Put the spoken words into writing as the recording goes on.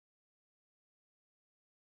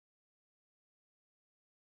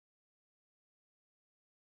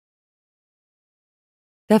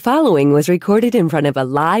The following was recorded in front of a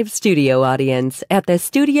live studio audience at the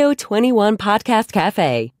Studio 21 Podcast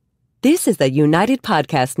Cafe. This is the United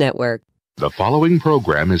Podcast Network. The following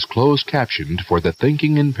program is closed captioned for the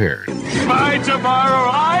thinking impaired. By tomorrow,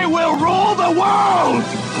 I will rule the world!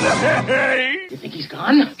 You think he's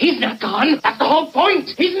gone? He's not gone. That's the whole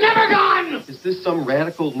point. He's never gone! Is this some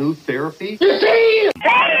radical new therapy? You see?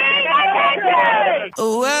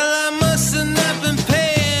 Well, I must have not been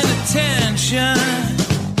paying attention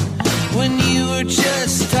when you were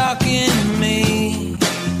just talking to me.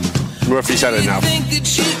 Murphy's had enough. Think that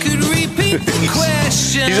you could repeat the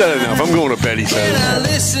question. He's had enough. I'm going to bed, he says. I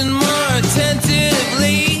listen more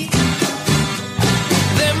attentively.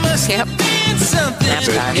 There must have been something.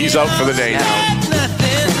 He's out for the day now.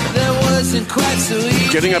 That wasn't quite so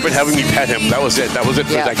easy. Getting up and having me pet him. That was it. That was it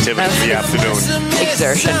for his activity for the afternoon.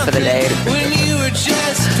 Exertion for the day. When you were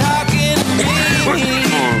just talking to me. Oh,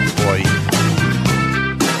 boy.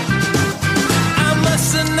 I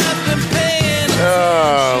must have not been paying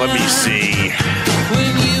attention. Let me see.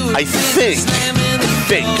 I think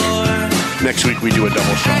next week we do a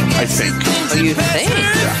double show. I think. Oh, you think?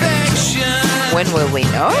 Yeah. When will we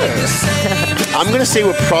know? I'm going to say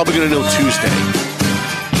we're probably going to know Tuesday.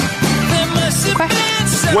 Okay.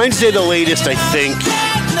 Wednesday the latest, I think.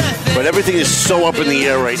 But everything is so up in the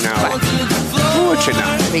air right now. I'll let you know.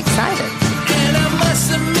 I'm excited.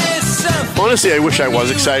 Honestly, I wish I was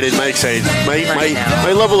excited. My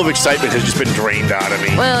level of excitement has just been drained out of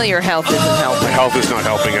me. Well, your health isn't helping. My health is not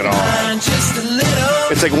helping at all.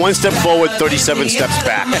 It's like one step forward, 37 steps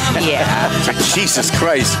back. Yeah. It's like, Jesus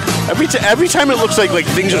Christ. Every time it looks like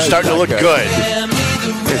things are starting to look good,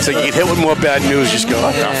 it's like you get hit with more bad news, just go,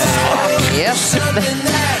 what the fuck? Yep.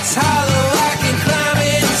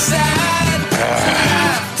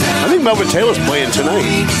 I think Melvin Taylor's playing tonight.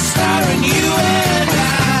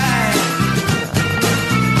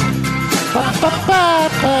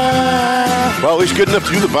 Well, he's good enough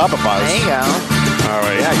to do the Baba Buzz. There you go. All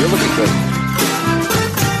right. Yeah, you're looking good.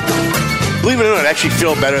 Believe it or not, I actually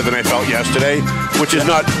feel better than I felt yesterday, which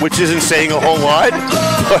isn't saying a whole lot,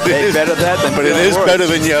 but it is better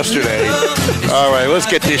than yesterday. All right, let's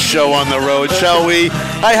get this show on the road, shall we?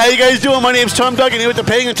 Hi, how you guys doing? My name's Tom Duggan here with the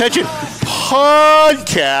Paying Attention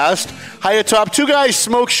Podcast. Hi atop, two guys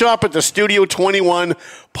smoke shop at the Studio 21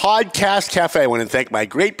 Podcast Cafe. I want to thank my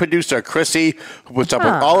great producer, Chrissy, who puts up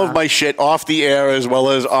with all of my shit off the air as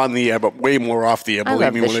well as on the air, but way more off the air,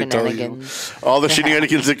 believe me when I tell you. All the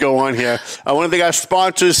shenanigans that go on here. I want to thank our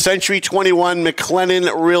sponsors, Century 21,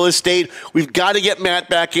 McLennan Real Estate. We've got to get Matt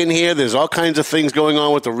back in here. There's all kinds of things going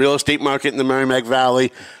on with the real estate market in the Merrimack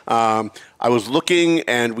Valley. I was looking,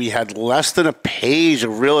 and we had less than a page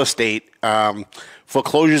of real estate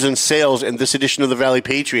foreclosures and sales in this edition of the Valley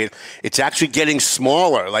Patriot. It's actually getting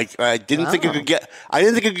smaller. Like I didn't think it could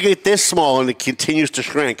get this small, and it continues to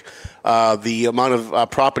shrink. The amount of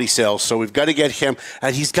property sales. So we've got to get him.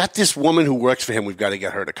 And he's got this woman who works for him. We've got to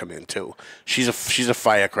get her to come in too. She's a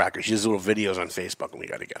firecracker. She does little videos on Facebook, and we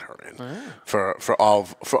got to get her in for all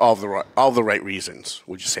the right reasons.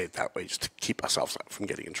 Would you say it that way, just to keep ourselves from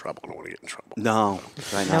getting in trouble? I don't want to get in trouble. No.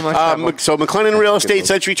 So McLennan Real Estate,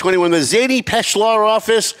 Century 21, the Zadie Pesh Law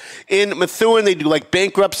Office in Methuen. They do like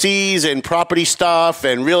bankruptcies and property stuff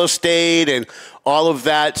and real estate and all of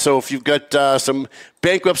that. So if you've got some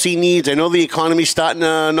bankruptcy needs, I know the economy's starting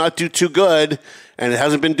to not do too good, and it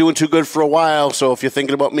hasn't been doing too good for a while. So if you're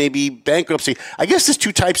thinking about maybe bankruptcy, I guess there's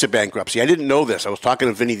two types of bankruptcy. I didn't know this. I was talking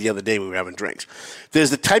to Vinny the other day when we were having drinks.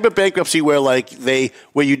 There's the type of bankruptcy where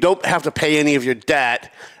where you don't have to pay any of your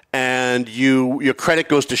debt, and your credit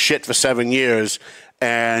goes to shit for 7 years,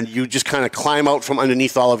 and you just kind of climb out from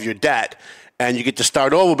underneath all of your debt. And you get to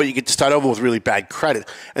start over, but you get to start over with really bad credit.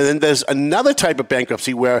 And then there's another type of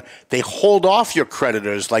bankruptcy where they hold off your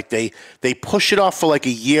creditors, like they push it off for like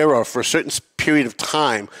a year or for a certain period of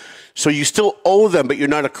time. So you still owe them, but you're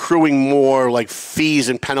not accruing more like fees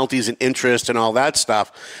and penalties and interest and all that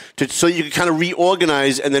stuff. So you can kind of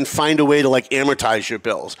reorganize and then find a way to like amortize your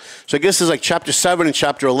bills. So I guess there's like Chapter 7 and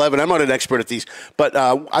Chapter 11. I'm not an expert at these, but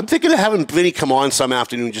I'm thinking of having Vinny come on some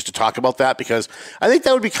afternoon just to talk about that, because I think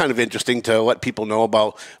that would be kind of interesting to let people know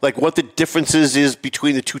about like what the differences is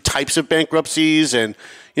between the two types of bankruptcies and,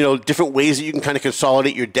 you know, different ways that you can kind of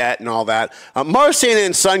consolidate your debt and all that. Marsana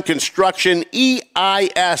and Son Construction,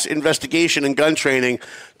 EIS Investigation and Gun Training,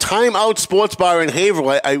 Time Out Sports Bar in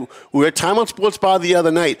Haverhill. We were at Time Out Sports Bar the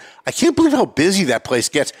other night. I can't believe how busy that place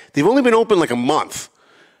gets. They've only been open like a month.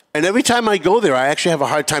 And every time I go there, I actually have a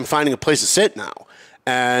hard time finding a place to sit now.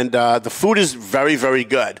 And the food is very, very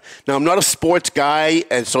good. Now, I'm not a sports guy,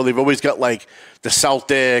 and so they've always got like the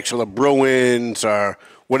Celtics or the Bruins or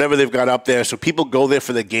whatever they've got up there. So people go there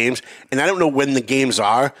for the games, and I don't know when the games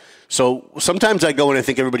are. So sometimes I go and I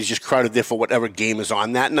think everybody's just crowded there for whatever game is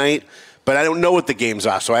on that night, but I don't know what the games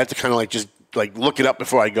are, so I have to kind of just look it up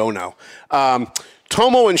before I go now.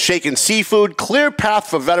 Tomo and Shaken Seafood, Clear Path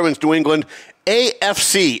for Veterans New England,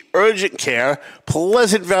 AFC, Urgent Care,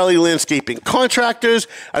 Pleasant Valley Landscaping Contractors.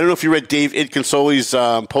 I don't know if you read Dave Idconsoli's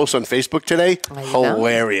post on Facebook today.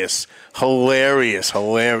 Hilarious.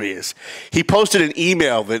 He posted an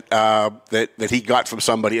email that he got from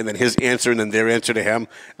somebody, and then his answer and then their answer to him.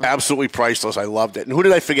 Absolutely priceless. I loved it. And who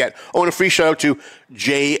did I forget? Oh, and a free shout out to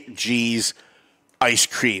JG's Ice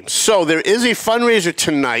Cream. So there is a fundraiser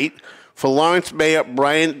tonight for Lawrence Mayor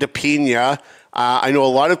Brian DePina. I know a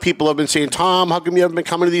lot of people have been saying, Tom, how come you haven't been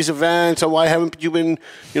coming to these events? Or why haven't you been,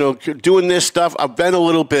 doing this stuff? I've been a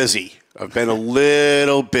little busy.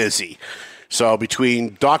 So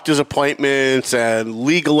between doctor's appointments and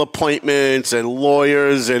legal appointments and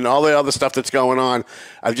lawyers and all the other stuff that's going on,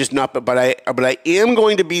 I've just not. But I am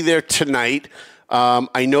going to be there tonight.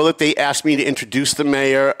 I know that they asked me to introduce the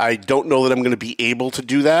mayor. I don't know that I'm going to be able to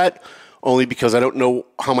do that, only because I don't know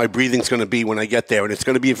how my breathing's going to be when I get there. And it's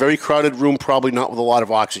going to be a very crowded room, probably not with a lot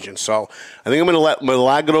of oxygen. So I think I'm going to let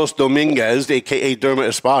Milagros Dominguez, a.k.a. Derma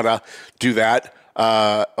Espada, do that.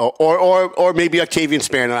 Or maybe Octavian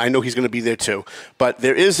Spanner. I know he's going to be there too. But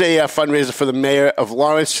there is a fundraiser for the mayor of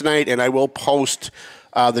Lawrence tonight, and I will post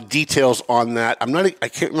the details on that. I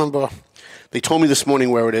can't remember. They told me this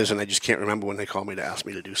morning where it is, and I just can't remember when they called me to ask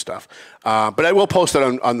me to do stuff. But I will post it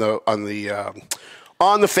on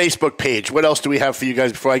the Facebook page. What else do we have for you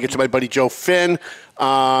guys before I get to my buddy Joe Finn?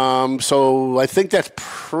 So I think that's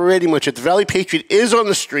pretty much it. The Valley Patriot is on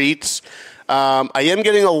the streets. I am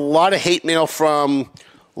getting a lot of hate mail from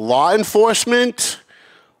law enforcement.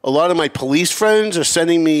 A lot of my police friends are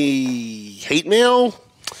sending me hate mail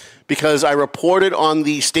because I reported on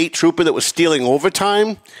the state trooper that was stealing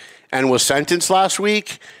overtime and was sentenced last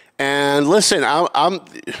week. And listen,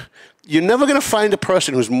 you're never going to find a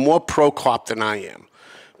person who's more pro-cop than I am.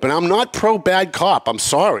 But I'm not pro-bad cop. I'm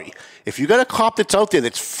sorry. If you got a cop that's out there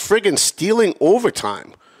that's friggin' stealing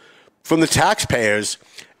overtime from the taxpayers,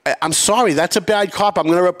 I'm sorry, that's a bad cop. I'm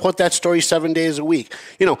going to report that story 7 days a week.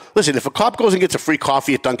 Listen, if a cop goes and gets a free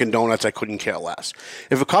coffee at Dunkin' Donuts, I couldn't care less.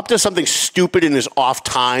 If a cop does something stupid in his off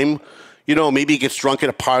time, maybe he gets drunk at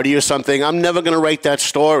a party or something, I'm never going to write that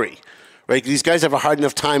story. Right? These guys have a hard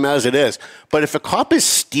enough time as it is. But if a cop is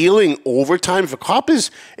stealing overtime, if a cop is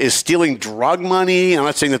stealing drug money, I'm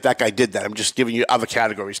not saying that guy did that. I'm just giving you other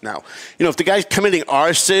categories now. If the guy's committing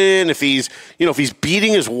arson, if he's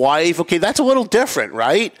beating his wife, okay, that's a little different,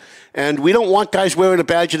 right? And we don't want guys wearing a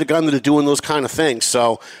badge and a gun that are doing those kind of things.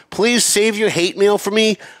 So please save your hate mail for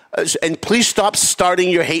me. And please stop starting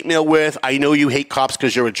your hate mail with, I know you hate cops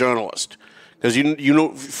because you're a journalist. Because you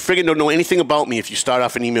friggin' don't know anything about me if you start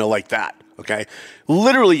off an email like that, okay?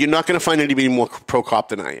 Literally, you're not going to find anybody more pro-cop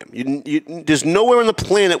than I am. There's nowhere on the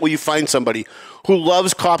planet where you find somebody who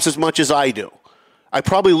loves cops as much as I do. I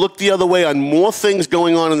probably look the other way on more things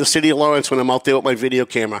going on in the city of Lawrence when I'm out there with my video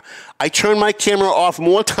camera. I turn my camera off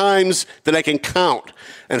more times than I can count.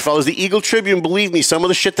 And if I was the Eagle Tribune, believe me, some of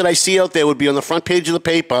the shit that I see out there would be on the front page of the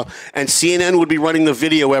paper, and CNN would be running the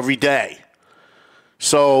video every day.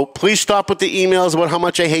 So please stop with the emails about how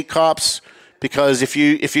much I hate cops, because if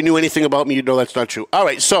you knew anything about me, you'd know that's not true. All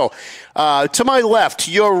right, so to my left,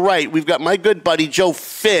 to your right, we've got my good buddy Joe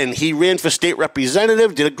Finn. He ran for state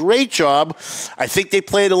representative, did a great job. I think they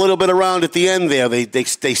played a little bit around at the end there. They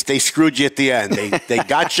screwed you at the end. They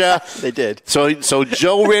got you. They did. So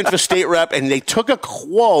Joe ran for state rep, and they took a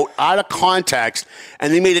quote out of context,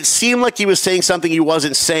 and they made it seem like he was saying something he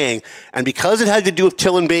wasn't saying. And because it had to do with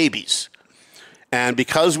killing babies, and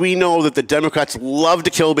because we know that the Democrats love to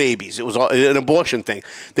kill babies, it was an abortion thing,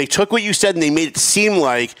 they took what you said and they made it seem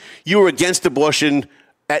like you were against abortion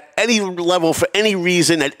at any level, for any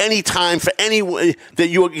reason, at any time, that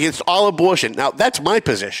you were against all abortion. Now, that's my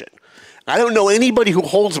position. I don't know anybody who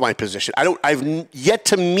holds my position. I've yet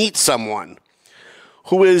to meet someone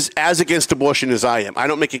who is as against abortion as I am. I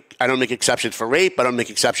don't make exceptions for rape. I don't make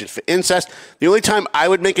exceptions for incest. The only time I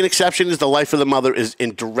would make an exception is the life of the mother is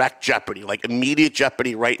in direct jeopardy, like immediate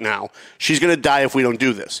jeopardy right now. She's going to die if we don't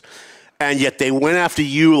do this. And yet they went after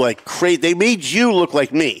you like crazy. They made you look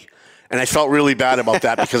like me. And I felt really bad about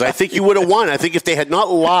that because I think you would have won. I think if they had not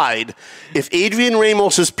lied, if Adrian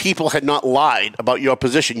Ramos's people had not lied about your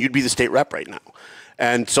position, you'd be the state rep right now.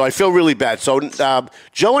 And so I feel really bad. So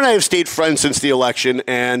Joe and I have stayed friends since the election,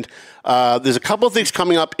 and there's a couple of things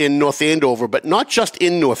coming up in North Andover, but not just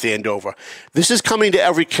in North Andover. This is coming to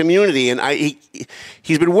every community, and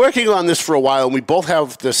he's been working on this for a while, and we both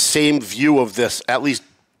have the same view of this, at least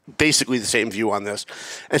basically the same view on this.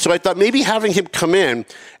 And so I thought maybe having him come in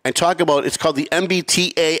and talk about, it's called the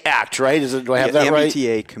MBTA Act, right? Do I have that right?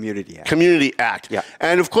 MBTA Community Act. Community Act. Yeah.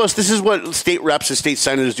 And of course, this is what state reps and state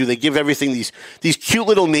senators do. They give everything these cute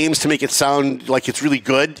little names to make it sound like it's really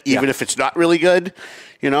good, even if it's not really good.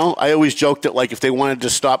 You know, I always joked that, like, if they wanted to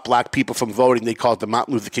stop black people from voting, they call it the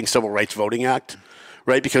Martin Luther King Civil Rights Voting Act.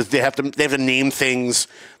 Right, because they have to name things,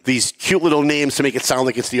 these cute little names, to make it sound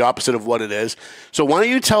like it's the opposite of what it is. So why don't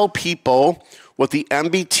you tell people what the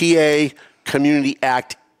MBTA Community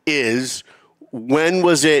Act is? When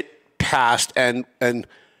was it passed? And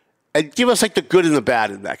give us like the good and the bad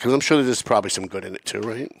in that, because I'm sure there's probably some good in it too,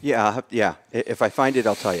 right? Yeah, yeah. If I find it,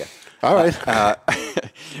 I'll tell you. All right.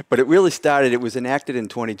 But it really started. It was enacted in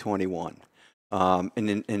 2021,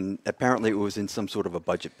 and apparently it was in some sort of a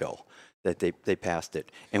budget bill that they passed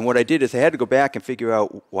it. And what I did is I had to go back and figure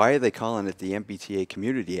out, why are they calling it the MBTA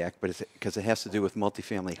Community Act? But it's because it has to do with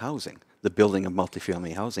multifamily housing, the building of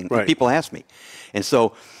multifamily housing. Right. And people ask me. And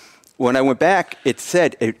so when I went back, it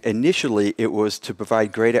said initially it was to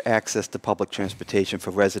provide greater access to public transportation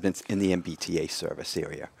for residents in the MBTA service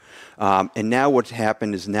area. And now what's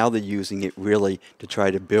happened is now they're using it really to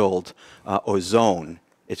try to build or zone.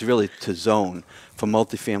 It's really to zone for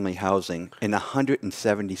multifamily housing in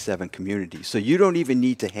 177 communities. So you don't even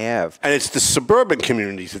need to have. And it's the suburban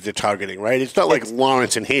communities that they're targeting, right? It's not like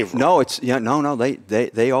Lawrence and Haverhill. No, no.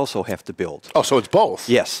 They also have to build. Oh, so it's both.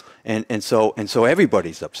 Yes, and so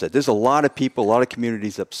everybody's upset. There's a lot of people, a lot of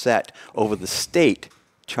communities upset over the state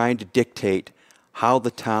trying to dictate how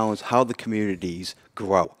the towns, how the communities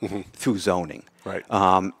grow through zoning. Right.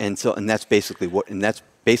 And that's basically what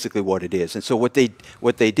it is. And so what they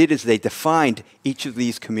did is they defined each of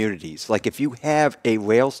these communities. Like if you have a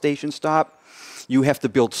rail station stop, you have to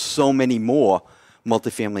build so many more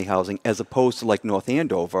multifamily housing, as opposed to like North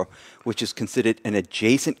Andover, which is considered an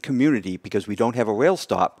adjacent community because we don't have a rail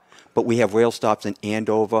stop, but we have rail stops in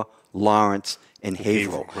Andover, Lawrence, and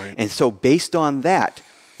Haverhill. Right. And so based on that,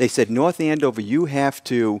 they said, North Andover, you have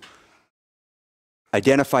to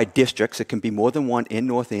identify districts, it can be more than one in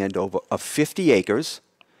North Andover, of 50 acres,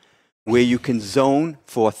 where you can zone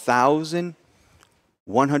for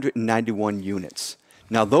 1,191 units.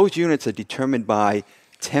 Now, those units are determined by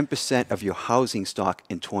 10% of your housing stock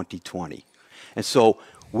in 2020. And so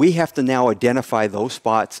we have to now identify those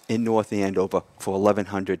spots in North Andover for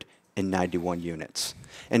 1,191 units.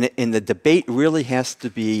 And the debate really has to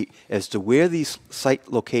be as to where these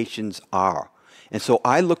site locations are. And so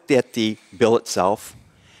I looked at the bill itself,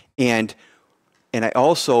 and I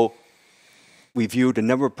also reviewed a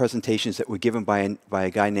number of presentations that were given by a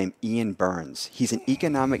guy named Ian Burns. He's an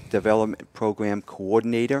economic development program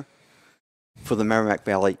coordinator for the Merrimack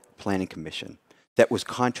Valley Planning Commission that was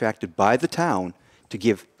contracted by the town to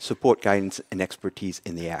give support, guidance, and expertise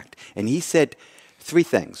in the act. And he said three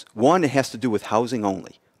things. One, it has to do with housing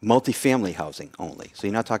only, multifamily housing only. So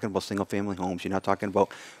you're not talking about single-family homes. You're not talking about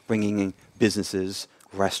bringing in businesses,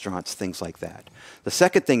 restaurants, things like that. The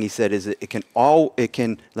second thing he said is that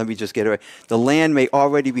let me just get it right. The land may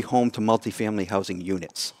already be home to multifamily housing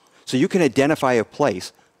units. So you can identify a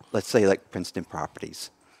place, let's say like Princeton Properties,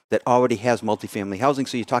 that already has multifamily housing.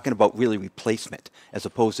 So you're talking about really replacement as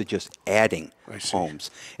opposed to just adding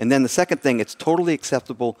homes. And then the second thing, it's totally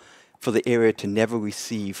acceptable for the area to never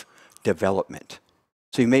receive development.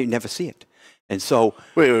 So you may never see it. And so...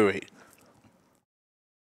 Wait.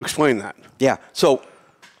 Explain that. Yeah. So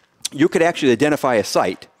you could actually identify a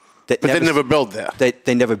site that they never build there.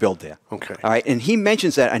 They never build there. Okay. All right. And he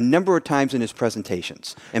mentions that a number of times in his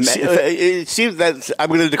presentations. And it seems that I'm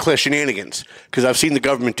going to declare shenanigans because I've seen the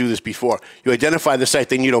government do this before. You identify the site,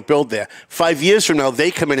 then you don't build there. 5 years from now,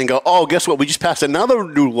 they come in and go, oh, guess what? We just passed another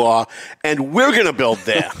new law, and we're going to build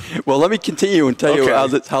there. Well, let me continue and tell you how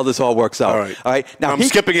this all works out. All right. Now I'm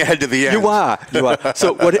skipping ahead to the end. You are.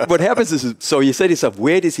 So what happens is, so you say to yourself,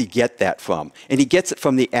 where does he get that from? And he gets it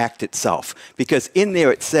from the Act itself, because in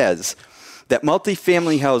there it says that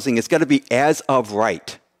multifamily housing has got to be as of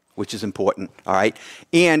right, which is important, all right,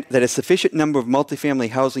 and that a sufficient number of multifamily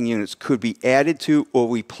housing units could be added to or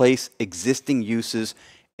replace existing uses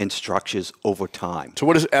and structures over time. So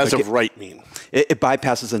what does as of right mean? It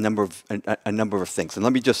bypasses a number of things. And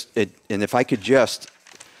let me just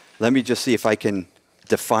see if I can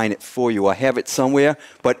define it for you. I have it somewhere,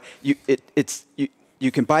 but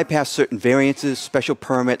you can bypass certain variances, special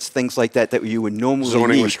permits, things like that you would normally need.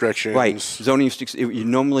 Zoning restrictions. Right. Zoning restrictions. You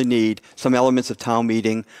normally need some elements of town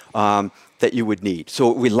meeting that you would need.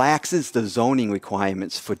 So it relaxes the zoning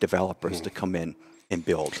requirements for developers to come in and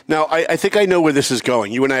build. Now, I think I know where this is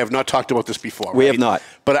going. You and I have not talked about this before. We right? have not.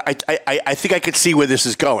 But I think I could see where this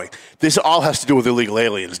is going. This all has to do with illegal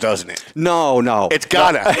aliens, doesn't it? No. It's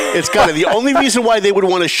gotta. It's gotta. The only reason why they would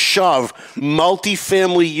want to shove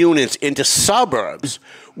multifamily units into suburbs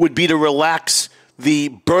would be to relax the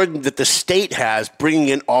burden that the state has bringing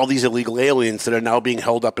in all these illegal aliens that are now being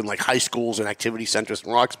held up in like high schools and activity centers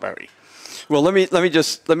in Roxbury. Well, let me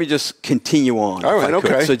just continue on. All right,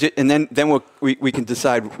 okay. So, and then we can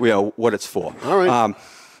decide what it's for. All right.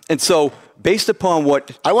 And so, based upon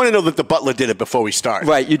what I want to know that the butler did it before we start.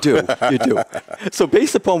 Right, you do. So,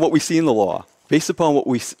 based upon what we see in the law, based upon what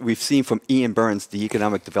we've seen from Ian Burns, the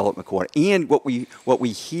Economic Development Coordinator, and what we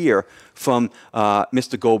hear from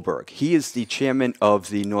Mr. Goldberg, he is the chairman of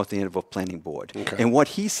the North Andover Planning Board, and what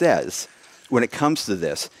he says when it comes to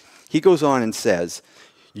this, he goes on and says,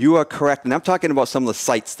 you are correct, and I'm talking about some of the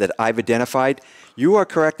sites that I've identified. You are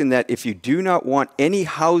correct in that if you do not want any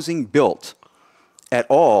housing built at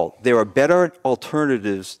all, there are better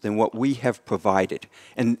alternatives than what we have provided.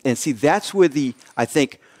 And see, that's where I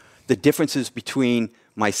think the differences between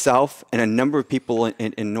myself and a number of people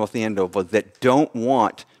in North Andover that don't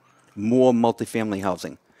want more multifamily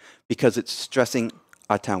housing because it's stressing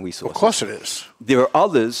our town resources. Of course it is. There are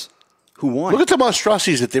others who want Look at the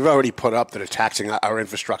monstrosities that they've already put up that are taxing our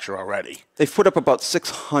infrastructure already. They've put up about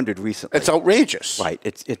 600 recently. It's outrageous. Right.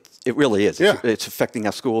 It really is. Yeah. It's affecting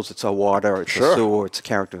our schools. It's our water. It's Sure. our sewer. It's the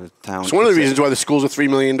character of the town. It's one of the reasons why the schools are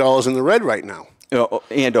 $3 million in the red right now.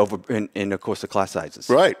 And of course, the class sizes.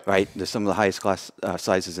 Right. Right. There's some of the highest class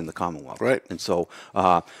sizes in the Commonwealth. Right. And so,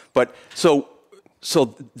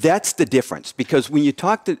 So that's the difference, because when you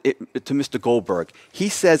talk to Mr. Goldberg, he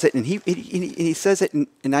says it, and he says it,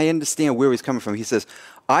 and I understand where he's coming from. He says,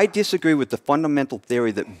 I disagree with the fundamental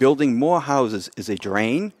theory that building more houses is a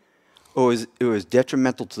drain or is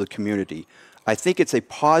detrimental to the community. I think it's a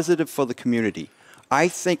positive for the community. I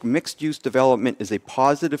think mixed-use development is a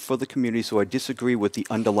positive for the community, so I disagree with the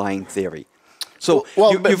underlying theory. So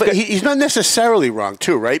but he's not necessarily wrong,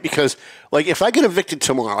 too, right? Because, like, if I get evicted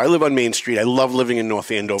tomorrow, I live on Main Street. I love living in North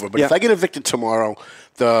Andover. But if I get evicted tomorrow,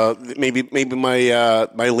 maybe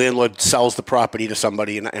my landlord sells the property to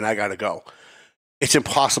somebody, and I got to go. It's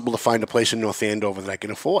impossible to find a place in North Andover that I can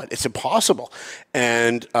afford. It's impossible.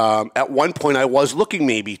 And at one point, I was looking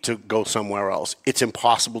maybe to go somewhere else. It's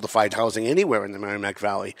impossible to find housing anywhere in the Merrimack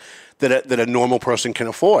Valley that a normal person can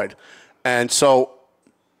afford. And so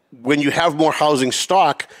when you have more housing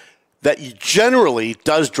stock, that generally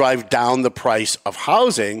does drive down the price of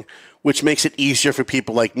housing, which makes it easier for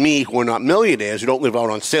people like me who are not millionaires, who don't live out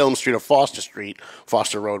on Salem Street or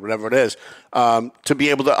Foster Road, whatever it is, to be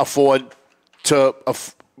able to afford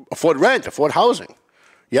rent, afford housing.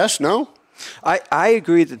 Yes, no? I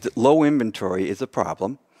agree that the low inventory is a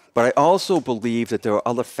problem, but I also believe that there are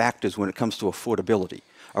other factors when it comes to affordability.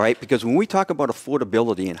 All right, because when we talk about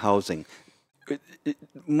affordability in housing,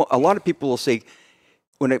 a lot of people will say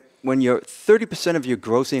when your 30% of your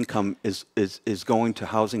gross income is going to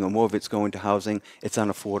housing, or more of it's going to housing, it's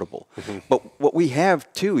unaffordable. Mm-hmm. But what we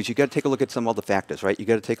have too is you got to take a look at some other factors, right? You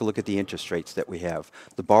got to take a look at the interest rates that we have,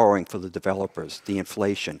 the borrowing for the developers, the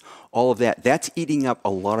inflation, all of that. That's eating up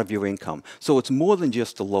a lot of your income. So it's more than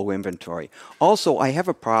just the low inventory. Also, I have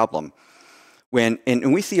a problem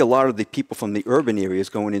and we see a lot of the people from the urban areas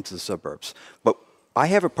going into the suburbs, but I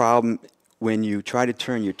have a problem when you try to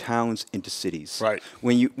turn your towns into cities. Right.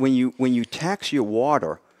 When you tax your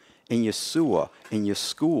water and your sewer and your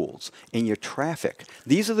schools and your traffic,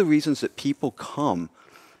 these are the reasons that people come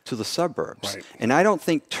to the suburbs. Right. And I don't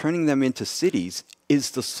think turning them into cities is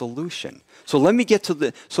the solution. So let me get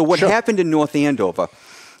to what Sure. happened in North Andover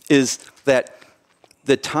is that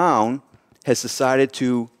the town has decided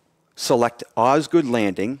to select Osgood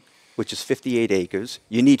Landing, which is 58 acres.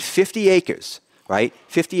 You need 50 acres. Right,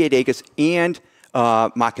 58 acres, and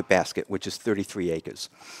Market Basket, which is 33 acres.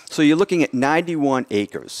 So you're looking at 91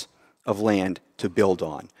 acres of land to build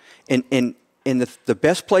on. And the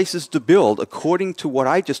best places to build, according to what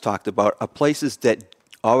I just talked about, are places that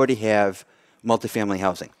already have multifamily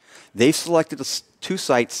housing. They've selected two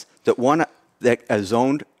sites that are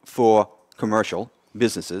zoned for commercial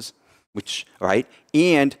businesses,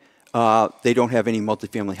 and they don't have any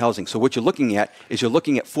multifamily housing. So what you're looking at is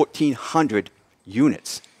 1,400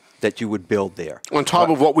 units that you would build there. On top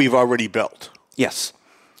of what we've already built. Yes.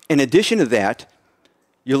 In addition to that,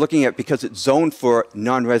 you're looking at, because it's zoned for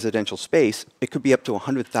non-residential space, it could be up to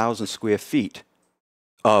 100,000 square feet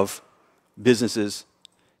of businesses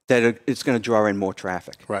that it's going to draw in more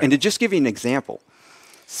traffic. Right. And to just give you an example,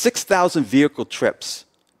 6,000 vehicle trips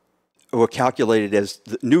were calculated as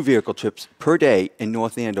the new vehicle trips per day in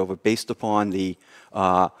North Andover based upon the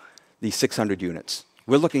these 600 units.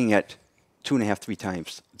 We're looking at 2.5, 3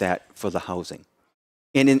 times that for the housing.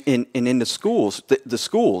 And in the schools, the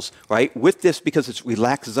schools, right, with this, because it's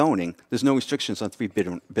relaxed zoning, there's no restrictions on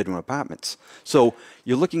 3-bedroom apartments. So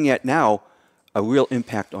you're looking at now a real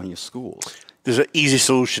impact on your schools. There's an easy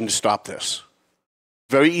solution to stop this.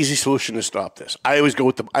 Very easy solution to stop this. I always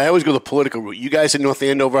go the political route. You guys in North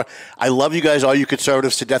Andover, I love you guys, all you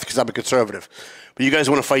conservatives to death because I'm a conservative. But you guys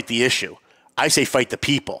want to fight the issue. I say fight the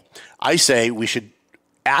people. I say we should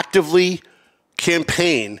actively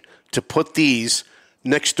campaign to put these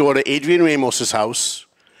next door to Adrian Ramos's house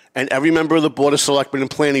and every member of the Board of Selectmen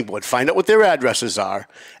and Planning Board. Find out what their addresses are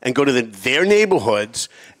and go to their neighborhoods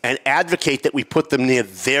and advocate that we put them near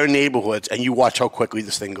their neighborhoods, and you watch how quickly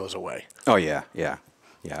this thing goes away. Oh, yeah.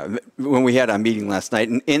 When we had our meeting last night,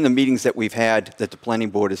 and in the meetings that we've had, that the Planning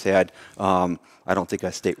Board has had, I don't think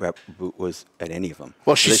our state rep was at any of them.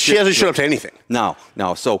 Well, she hasn't showed up to anything. No.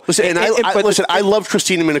 So listen, I love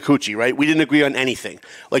Christina Minicucci, right? We didn't agree on anything.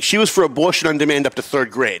 Like, she was for abortion on demand up to 3rd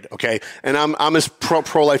grade, okay? And I'm as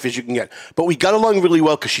pro-life as you can get. But we got along really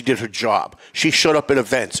well because she did her job. She showed up at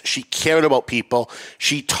events. She cared about people.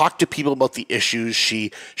 She talked to people about the issues.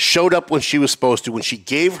 She showed up when she was supposed to. When she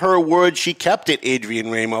gave her word, she kept it,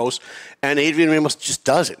 Adrian Ramos. And Adrian Ramos just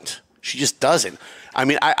doesn't. She just doesn't. I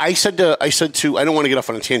mean, I said to, I don't want to get off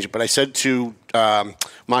on a tangent, but I said to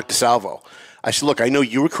Mark DeSalvo, I said, look, I know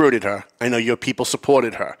you recruited her. I know your people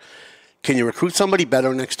supported her. Can you recruit somebody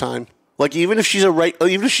better next time? Like, even if she's a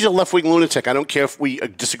left-wing lunatic, I don't care if we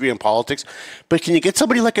disagree on politics, but can you get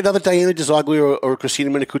somebody like another Diana DeZogli or Christina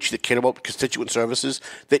Minicucci that cared about constituent services,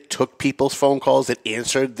 that took people's phone calls, that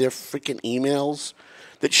answered their freaking emails,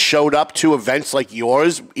 that showed up to events like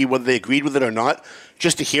yours, whether they agreed with it or not,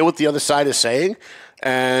 just to hear what the other side is saying?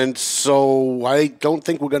 And so I don't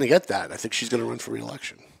think we're going to get that. I think she's going to run for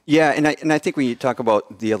re-election. Yeah, and I think when you talk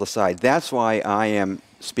about the other side, that's why I am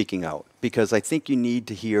speaking out, because I think you need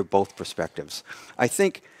to hear both perspectives. I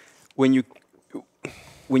think when you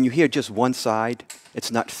hear just one side,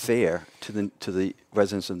 it's not fair to the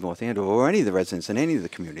residents of North Andover or any of the residents in any of the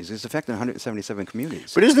communities. It's affecting 177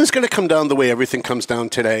 communities. But isn't this going to come down the way everything comes down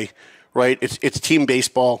today, right? It's team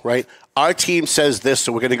baseball, right? Our team says this,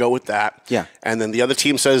 so we're going to go with that. Yeah. And then the other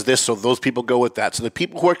team says this, so those people go with that. So the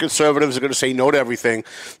people who are conservatives are going to say no to everything.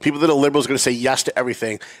 People that are liberals are going to say yes to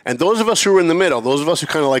everything. And those of us who are in the middle, those of us who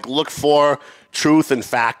kind of like look for truth and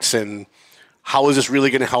facts and how is this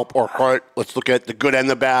really going to help or hurt? Let's look at the good and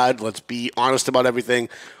the bad. Let's be honest about everything.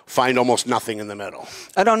 Find almost nothing in the middle.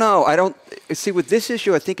 I don't know. See, with this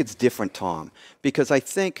issue, I think it's different, Tom, because I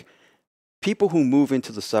think people who move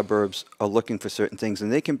into the suburbs are looking for certain things,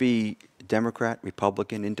 and they can be Democrat,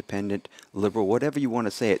 Republican, Independent, Liberal, whatever you want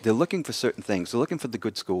to say it. They're looking for certain things. They're looking for the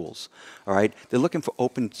good schools, all right? They're looking for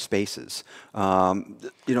open spaces. They're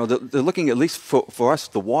looking, at least for us,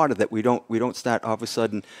 the water, that we don't start all of a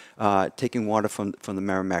sudden taking water from the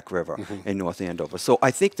Merrimack River in North Andover. So I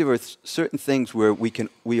think there are certain things where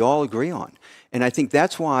we all agree on. And I think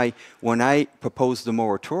that's why when I proposed the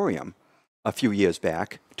moratorium a few years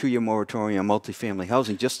back, 2-year moratorium on multifamily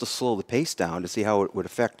housing, just to slow the pace down to see how it would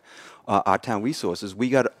affect our town resources, we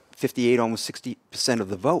got 58, almost 60% of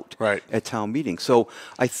the vote at town meeting. So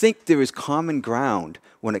I think there is common ground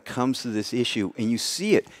when it comes to this issue, and you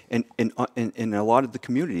see it in a lot of the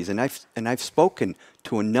communities. And I've spoken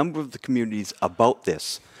to a number of the communities about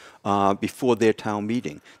this before their town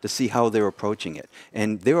meeting to see how they're approaching it.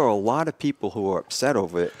 And there are a lot of people who are upset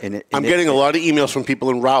over it. I'm getting a lot of emails from people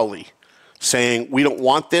in Rowley saying, we don't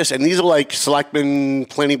want this. And these are like selectmen,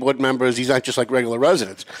 planning board members. These aren't just like regular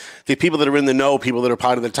residents. They're people that are in the know, people that are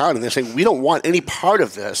part of the town. And they're saying, we don't want any part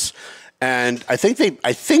of this. And I think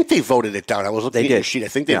they voted it down. I was looking at your sheet. I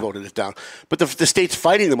think they voted it down. But the state's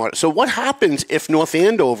fighting them on it. So what happens if North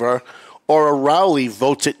Andover or a Rowley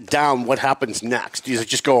votes it down? What happens next? Does it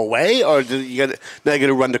just go away, or now you got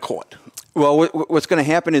to run to court? Well, what's going to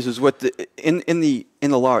happen is what in the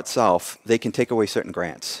law itself, they can take away certain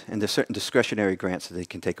grants, and there's certain discretionary grants that they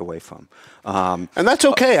can take away from. And that's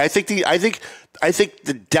okay. I think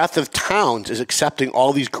the death of towns is accepting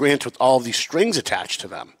all these grants with all these strings attached to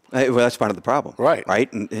them. Well, that's part of the problem,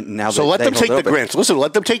 right? And now so let them take the grants. Listen,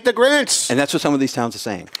 let them take the grants. And that's what some of these towns are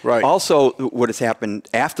saying. Right. Also, what has happened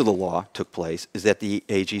after the law took place is that the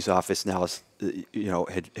AG's office now is,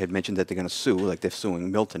 had mentioned that they're going to sue, like they're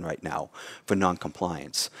suing Milton right now for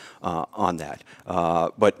noncompliance on that.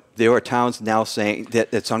 But there are towns now saying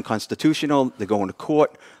that it's unconstitutional. They're going to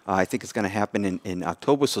court. I think it's going to happen in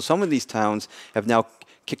October. So some of these towns have now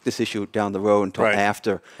kick this issue down the road until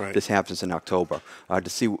after this happens in October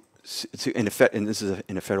to and this is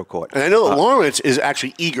in a federal court. And I know that Lawrence is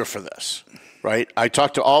actually eager for this, right? I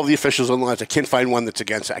talked to all the officials on Lawrence. I can't find one that's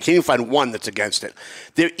against it. I can't even find one that's against it.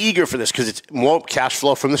 They're eager for this because it's more cash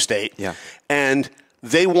flow from the state. Yeah. And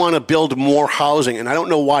they want to build more housing. And I don't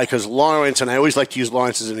know why, because Lawrence, and I always like to use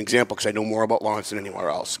Lawrence as an example because I know more about Lawrence than anywhere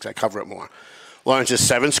else because I cover it more. Lawrence is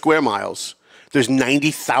 7 square miles. There's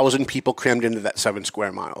 90,000 people crammed into that 7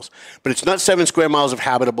 square miles. But it's not 7 square miles of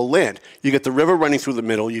habitable land. You get the river running through the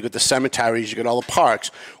middle. You get the cemeteries. You get all the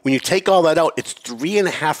parks. When you take all that out, it's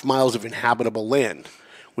 3.5 miles of inhabitable land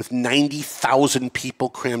with 90,000 people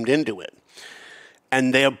crammed into it.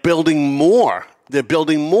 And they're building more. They're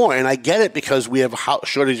building more. And I get it because we have a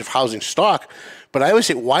shortage of housing stock. But I always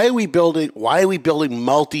say, why are we building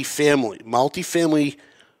multifamily? Multifamily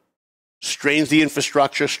strains the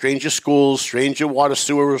infrastructure, strains your schools, strains your water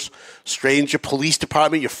sewers, strains your police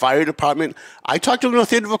department, your fire department. I talk to the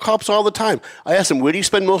North Andover cops all the time. I ask them, where do you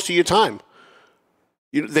spend most of your time?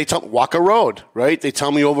 They tell me, Walker Road, right? They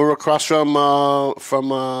tell me over across from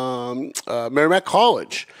Merrimack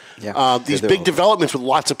College. Yeah. These big developments with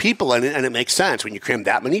lots of people in it, and it makes sense. When you cram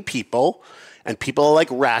that many people, and people are like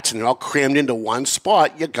rats, and they're all crammed into one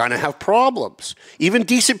spot, you're going to have problems. Even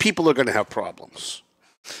decent people are going to have problems.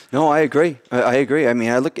 No, I agree. I agree. I mean,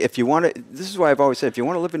 if you want to, this is why I've always said, if you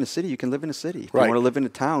want to live in a city, you can live in a city. If you want to live in a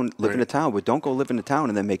town, live in a town, but don't go live in a town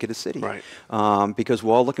and then make it a city. Right. Because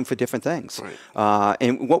we're all looking for different things. Right.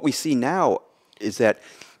 And what we see now is that,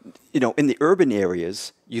 in the urban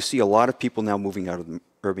areas, you see a lot of people now moving out of the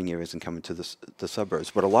urban areas and coming to the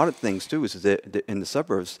suburbs. But a lot of things, too, is that in the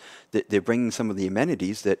suburbs, they're bringing some of the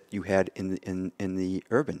amenities that you had in the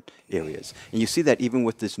urban areas. And you see that even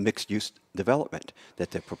with this mixed-use development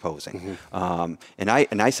that they're proposing. Mm-hmm.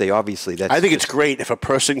 And I say, obviously, that's... I think it's great if a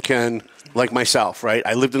person can, like myself, right?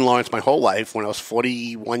 I lived in Lawrence my whole life. When I was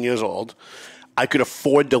 41 years old, I could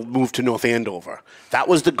afford to move to North Andover. That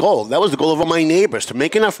was the goal. That was the goal of all my neighbors, to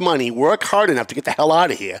make enough money, work hard enough to get the hell out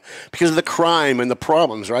of here because of the crime and the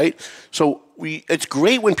problems, right? So it's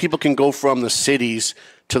great when people can go from the cities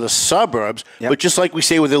to the suburbs, but just like we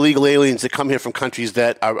say with illegal aliens that come here from countries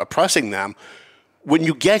that are oppressing them, when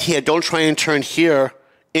you get here, don't try and turn here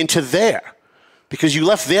into there because you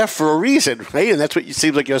left there for a reason, right? And that's what it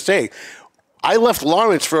seems like you're saying. I left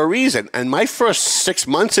Lawrence for a reason, and my first 6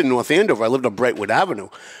 months in North Andover, I lived on Brightwood Avenue.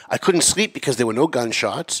 I couldn't sleep because there were no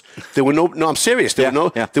gunshots. There were no I'm serious. There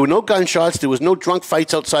were no gunshots. There was no drunk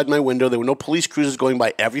fights outside my window. There were no police cruisers going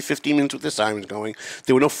by every 15 minutes with their sirens going.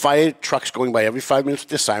 There were no fire trucks going by every 5 minutes with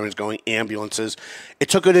their sirens going, ambulances. It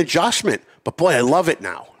took an adjustment, but boy, I love it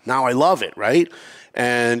now. Now I love it, right?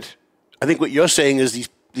 And I think what you're saying is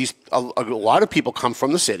a lot of people come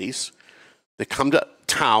from the cities. They come to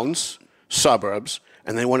towns, suburbs,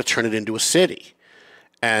 and they want to turn it into a city.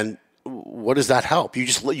 And what does that help?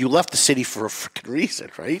 You left the city for a freaking reason,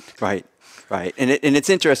 right? Right. And it's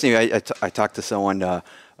interesting. I talked to someone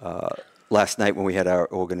last night when we had our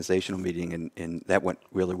organizational meeting, and that went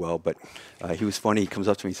really well. But he was funny. He comes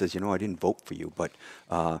up to me and says, I didn't vote for you. But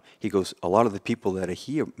he goes, a lot of the people that are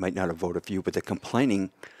here might not have voted for you, but they're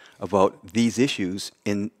complaining about these issues,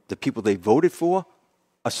 and the people they voted for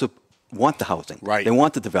want the housing. Right. They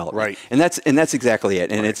want the development. Right. And that's exactly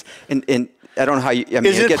it. And it's and I don't know how you... I mean,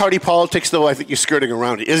 Isn't it party politics, though? I think you're skirting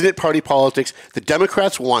around it. Isn't it party politics? The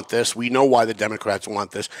Democrats want this. We know why the Democrats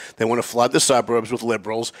want this. They want to flood the suburbs with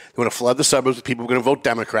liberals. They want to flood the suburbs with people who are going to vote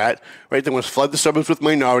Democrat. Right? They want to flood the suburbs with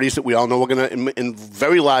minorities that we all know are going to, in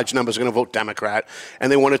very large numbers, are going to vote Democrat.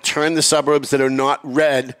 And they want to turn the suburbs that are not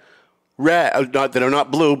red, that are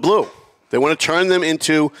not blue. They want to turn them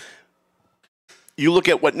into... You look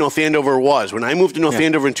at what North Andover was. When I moved to North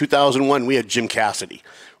Andover in 2001, we had Jim Cassidy,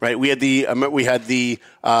 right? We had the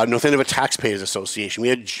North Andover Taxpayers Association.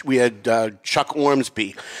 We had Chuck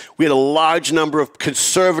Ormsby. We had a large number of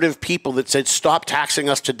conservative people that said, "Stop taxing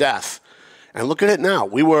us to death." And look at it now.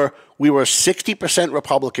 We were 60%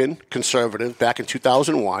 Republican conservative back in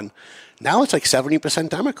 2001. Now it's like 70%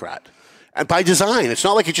 Democrat, and by design. It's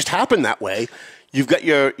not like it just happened that way. You've got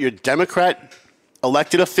your Democrat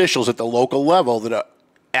elected officials at the local level that are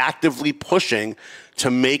actively pushing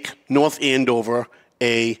to make North Andover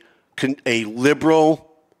a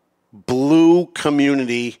liberal blue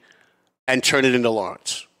community and turn it into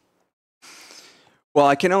Lawrence. Well,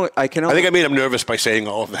 I think I made him nervous by saying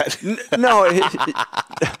all of that.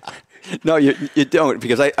 No, you don't,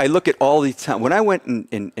 because I look at all these towns. When I went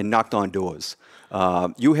and knocked on doors,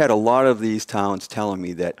 you had a lot of these towns telling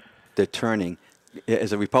me that they're turning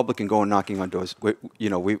as a Republican going knocking on doors,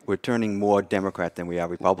 we're turning more Democrat than we are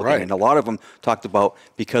Republican. Right. And a lot of them talked about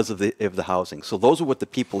because of the housing. So those are what the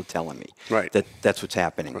people are telling me. Right. That's what's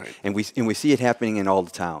happening. Right. And we see it happening in all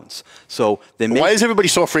the towns. So why is everybody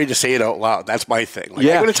so afraid to say it out loud? That's my thing. Like,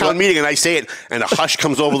 I go to a town meeting and I say it, and a hush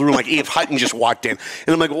comes over the room like Eve Hutton just walked in.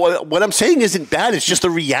 And I'm like, well, what I'm saying isn't bad. It's just a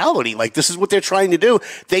reality. Like, this is what they're trying to do.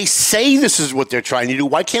 They say this is what they're trying to do.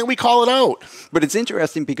 Why can't we call it out? But it's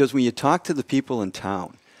interesting because when you talk to the people in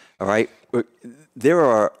town, all right, there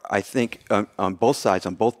are, I think, on both sides,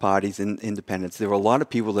 on both parties and independents, there are a lot of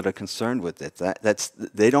people that are concerned with it.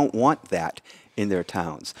 They don't want that in their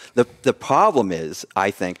towns. The problem is, I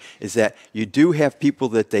think, is that you do have people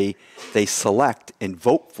that they select and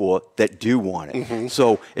vote for that do want it. Mm-hmm.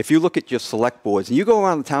 So if you look at your select boards, and you go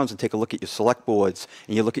around the towns and take a look at your select boards,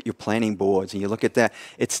 and you look at your planning boards, and you look at that,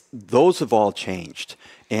 those have all changed.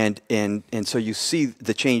 And so you see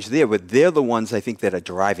the change there, but they're the ones, I think, that are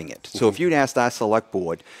driving it. So if you'd asked our select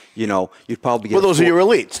board, you'd probably get... Well, those are your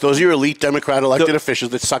elites. Those are your elite Democrat elected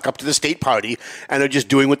officials that suck up to the state party and are just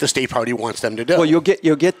doing what the state party wants them to do. Well, you'll get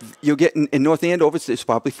in North Andover, it's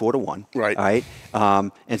probably 4-1. Right. All right.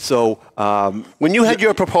 And so... when you had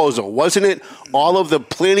your proposal, wasn't it all of the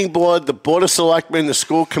planning board, the board of selectmen, the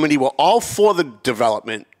school committee were all for the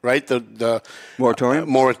development, right? The moratorium?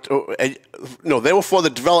 No, they were for the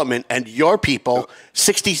development, and your people,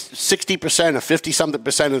 60% or 50-something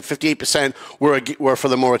percent, and 58% were for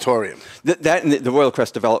the moratorium. That and the Royal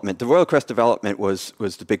Crest development. The Royal Crest development was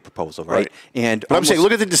the big proposal, right? But I'm saying,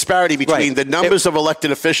 look at the disparity between the numbers of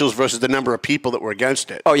elected officials versus the number of people that were against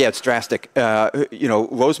it. Oh yeah, it's drastic.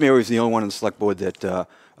 Rosemary was the only one on the select board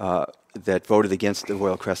that voted against the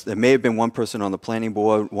Royal Crest. There may have been one person on the planning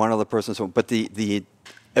board, one other person, but the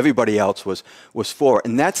everybody else was for it.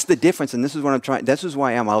 And that's the difference, and this is what I'm trying. This is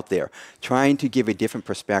why I'm out there, trying to give a different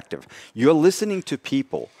perspective. You're listening to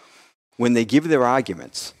people when they give their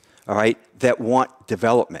arguments, all right, that want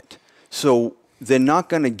development. So they're not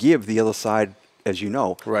going to give the other side, as you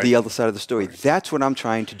know, the other side of the story. That's what I'm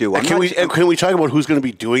trying to do. And can we talk about who's going to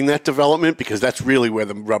be doing that development? Because that's really where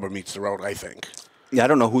the rubber meets the road, I think. Yeah, I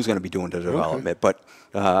don't know who's going to be doing the development, but...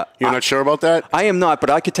 You're not sure about that? I am not, but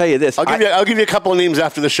I could tell you this. I'll give you a couple of names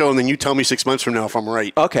after the show, and then you tell me 6 months from now if I'm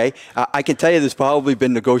right. Okay. I can tell you there's probably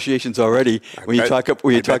been negotiations already when you talk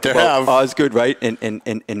about Osgood, right,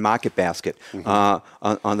 and Market Basket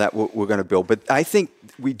on that we're going to build. But I think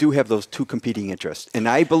we do have those two competing interests. And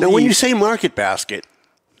I believe... Now, when you say Market Basket's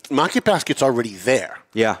already there.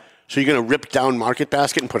 Yeah. So you're going to rip down Market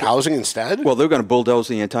Basket and put housing instead? Well, they're going to bulldoze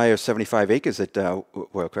the entire 75 acres at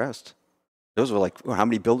Royal Crest. Those are like how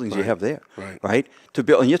many buildings you have there, right? To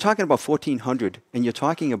build, and you're talking about 1,400, and you're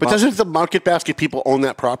talking about. But doesn't the Market Basket people own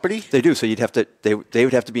that property? They do. So you'd have to. They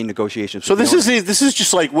would have to be in negotiations. So this is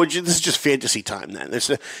just like this is just fantasy time. Then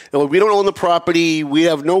we don't own the property. We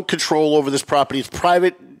have no control over this property. It's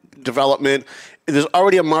private development. There's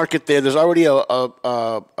already a market there. There's already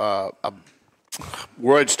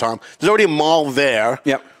words, Tom. There's already a mall there.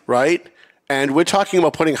 Yep. Right. And we're talking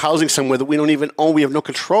about putting housing somewhere that we don't even own. We have no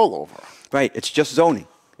control over. Right, it's just zoning.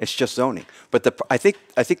 It's just zoning. But I think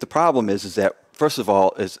the problem is that first of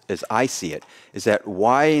all, as I see it, is that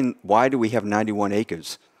why do we have 91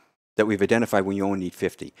 acres that we've identified when you only need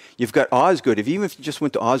 50? You've got Osgood. Even if you just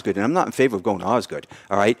went to Osgood, and I'm not in favor of going to Osgood,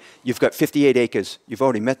 all right? You've got 58 acres. You've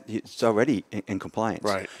already met. It's already in compliance.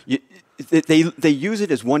 Right. They use it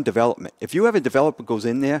as one development. If you have a developer goes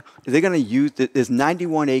in there, they're going to use. There's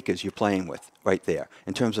 91 acres you're playing with right there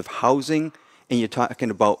in terms of housing. And you're talking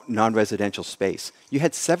about non-residential space. You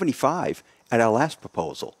had 75 at our last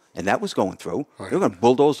proposal, and that was going through. Right. They're going to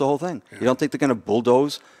bulldoze the whole thing. Yeah. You don't think they're going to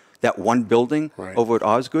bulldoze that one building over at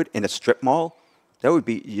Osgood in a strip mall? That would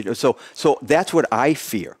be, so that's what I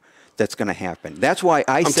fear that's going to happen. That's why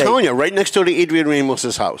I'm telling you, right next door to Adrienne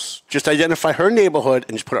Ramos's house, just identify her neighborhood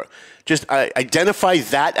and just identify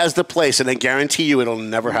that as the place, and I guarantee you it'll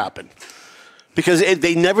never happen. Because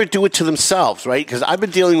they never do it to themselves, right? Because I've been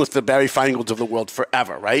dealing with the Barry Feingolds of the world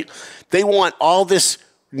forever, right? They want all this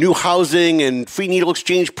new housing and free needle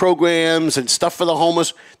exchange programs and stuff for the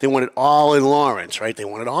homeless. They want it all in Lawrence, right? They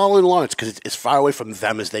want it all in Lawrence because it's as far away from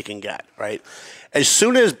them as they can get, right? As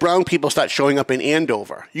soon as brown people start showing up in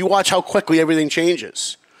Andover, you watch how quickly everything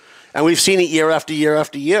changes. And we've seen it year after year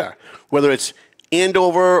after year, whether it's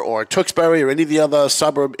Andover or Tewksbury or any of the other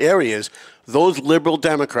suburb areas. Those liberal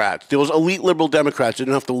Democrats, those elite liberal Democrats, they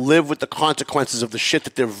don't have to live with the consequences of the shit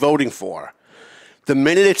that they're voting for. The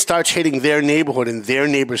minute it starts hitting their neighborhood and their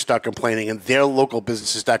neighbors start complaining and their local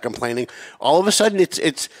businesses start complaining, all of a sudden it's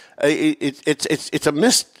a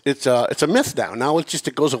myth now. Now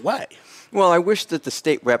it goes away. Well, I wish that the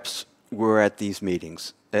state reps were at these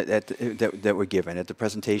meetings that were given, at the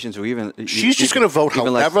presentations, or even... She's just going to vote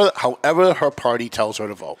however her party tells her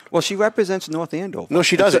to vote. Well, she represents North Andover. No,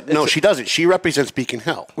 she doesn't. She doesn't. She represents Beacon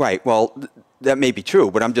Hill. Right. Well, that may be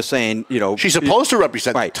true, but I'm just saying, She's supposed to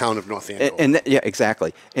represent the town of North Andover. Yeah,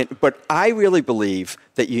 exactly. But I really believe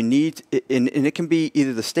that you need, and it can be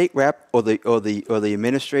either the state rep or the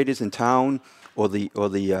administrators in town or the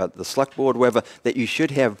select board, whoever, that you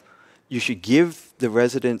should give the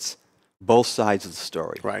residents both sides of the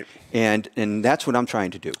story. Right. And that's what I'm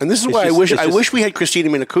trying to do. And this is why I wish we had Christina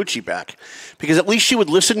Minacucci back, because at least she would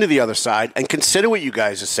listen to the other side and consider what you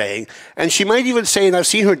guys are saying. And she might even say, and I've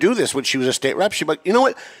seen her do this when she was a state rep, she'd be like, you know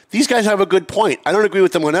what, these guys have a good point. I don't agree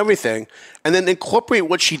with them on everything. And then incorporate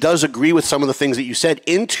what she does agree with some of the things that you said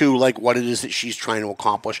into like what it is that she's trying to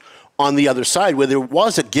accomplish on the other side, where there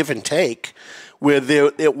was a give and take, where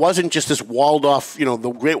it wasn't just this walled off,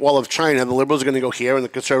 the Great Wall of China. The liberals are going to go here and the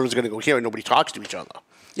conservatives are going to go here, and nobody talks to each other.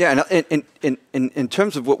 Yeah, and in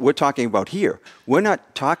terms of what we're talking about here, we're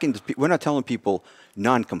not telling people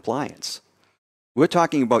non-compliance. We're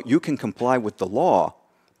talking about you can comply with the law,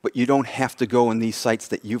 but you don't have to go in these sites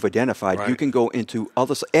that you've identified. Right. You can go into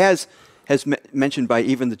other, as has mentioned by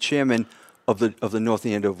even the chairman of the North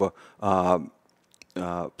Andover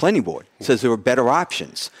Planning Board, says there are better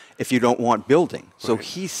options if you don't want building. So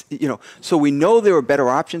he's, so we know there are better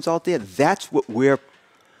options out there. That's what we're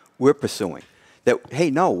pursuing. That, hey,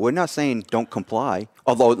 no, we're not saying don't comply.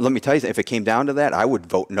 Although, let me tell you, if it came down to that, I would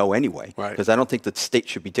vote no anyway. Because I don't think the state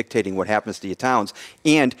should be dictating what happens to your towns.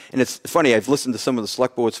 And it's funny, I've listened to some of the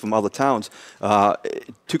select boards from other towns,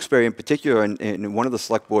 Tewksbury in particular, and one of the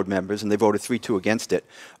select board members, and they voted 3-2 against it,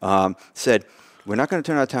 said, we're not going to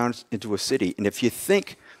turn our towns into a city. And if you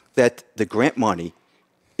think that the grant money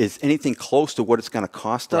is anything close to what it's going to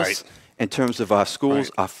cost us in terms of our schools,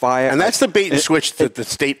 our fire... And that's the bait and switch that the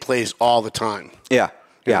state plays all the time. Yeah.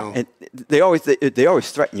 Yeah, and they always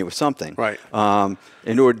threaten you with something. Right.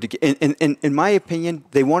 In order to get, in my opinion,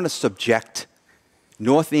 they want to subject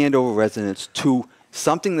North Andover residents to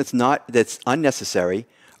something that's unnecessary.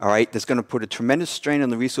 All right, that's going to put a tremendous strain on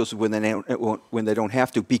the resources when they don't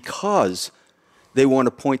have to, because they want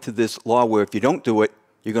to point to this law where if you don't do it,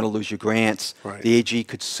 you're going to lose your grants. Right. The AG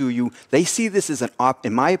could sue you. They see this as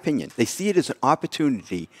in my opinion, they see it as an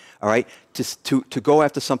opportunity. All right, to go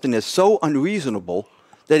after something that's so unreasonable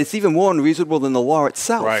that it's even more unreasonable than the law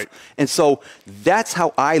itself. Right. And so that's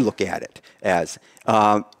how I look at it as.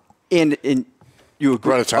 And you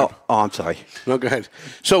agree? We're out of time. Oh, I'm sorry. No, go ahead.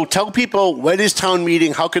 So tell people, when is town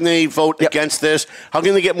meeting? How can they vote against this? How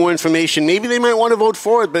can they get more information? Maybe they might want to vote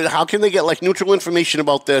for it, but how can they get like neutral information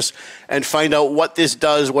about this and find out what this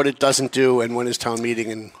does, what it doesn't do, and when is town meeting,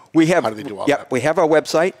 and how do they do all that? We have our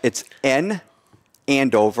website. It's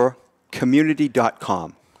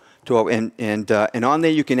nandovercommunity.com. And on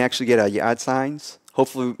there you can actually get our yard signs.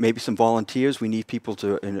 Hopefully, maybe some volunteers. We need people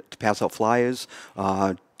to pass out flyers,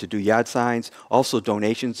 to do yard signs. Also,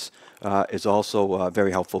 donations is also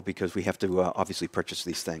very helpful because we have to obviously purchase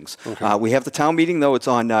these things. Okay. We have the town meeting, though. It's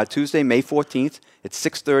on Tuesday, May 14th. It's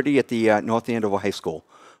 6:30 at the North Andover High School.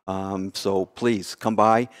 So please come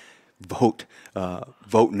by, vote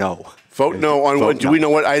no. Vote no on what? Do we know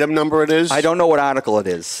what item number it is? I don't know what article it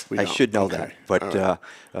is. I should know that, but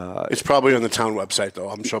it's probably on the town website, though.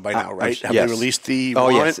 I'm sure by now, right? Have yes. they released the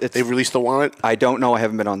warrant? Yes, they've released the warrant. I don't know. I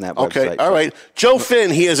haven't been on that website. Okay, all right. Joe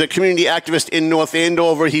Finn, he is a community activist in North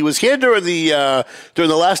Andover. He was here during the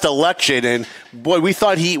last election, and boy, we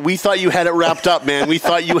thought you had it wrapped up, man. We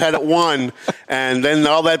thought you had it won, and then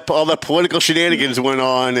all that political shenanigans went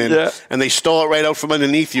on, and they stole it right out from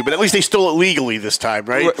underneath you. But at least they stole it legally this time,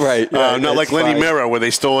 right? Right. Not like Lenny Mirror, where they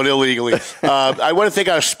stole it illegally. I want to thank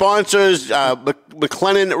our sponsors,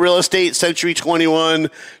 McLennan Real Estate, Century 21,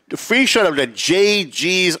 the free shout out to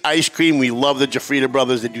JG's Ice Cream. We love the Jafrida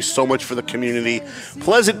brothers. They do so much for the community.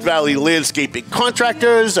 Pleasant Valley Landscaping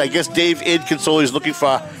Contractors. I guess Dave Consoli is looking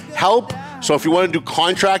for help. So if you want to do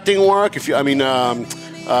contracting work,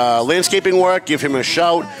 landscaping work, give him a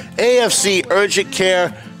shout. AFC Urgent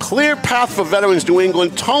Care, Clear Path for Veterans New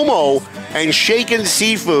England, Tomo and Shaken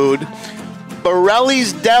Seafood,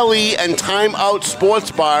 Borelli's Deli, and Time Out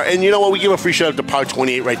Sports Bar. And you know what? We give a free shout out to Power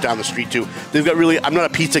 28 right down the street, too. They've got I'm not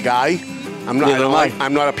a pizza guy. I'm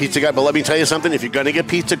not a pizza guy, but let me tell you something. If you're going to get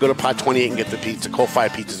pizza, go to Pot 28 and get the pizza. Coal Fire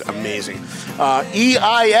Pizza is amazing.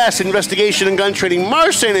 EIS, Investigation and Gun Trading,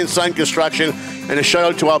 Marson & Son Construction, and a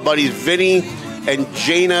shout out to our buddies Vinny and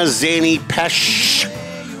Jana Zani Pesh.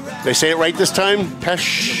 Did I say it right this time?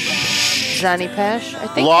 Pesh? Zani Pesh, I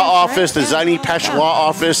think. Law Office, the Zani Pesh Law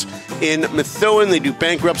Office in Methuen. They do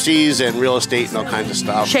bankruptcies and real estate and all kinds of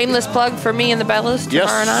stuff. Shameless plug for me and the Bellas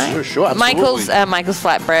tomorrow night. Sure, absolutely. Michael's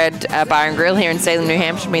Flatbread Bar and Grill here in Salem, New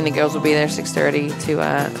Hampshire. Me and the girls will be there 6:30 to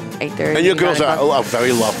 8:30. And your girls are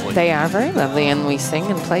very lovely. They are very lovely, and we sing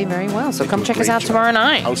and play very well. So come check us out tomorrow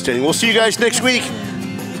night. Outstanding. We'll see you guys next week.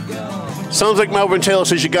 Sounds like Melvin Taylor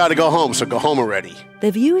says you got to go home, so go home already.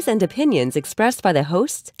 The views and opinions expressed by the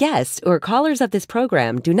hosts, guests, or callers of this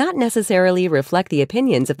program do not necessarily reflect the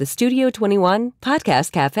opinions of the Studio 21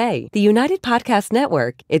 Podcast Cafe, the United Podcast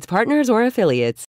Network, its partners, or affiliates.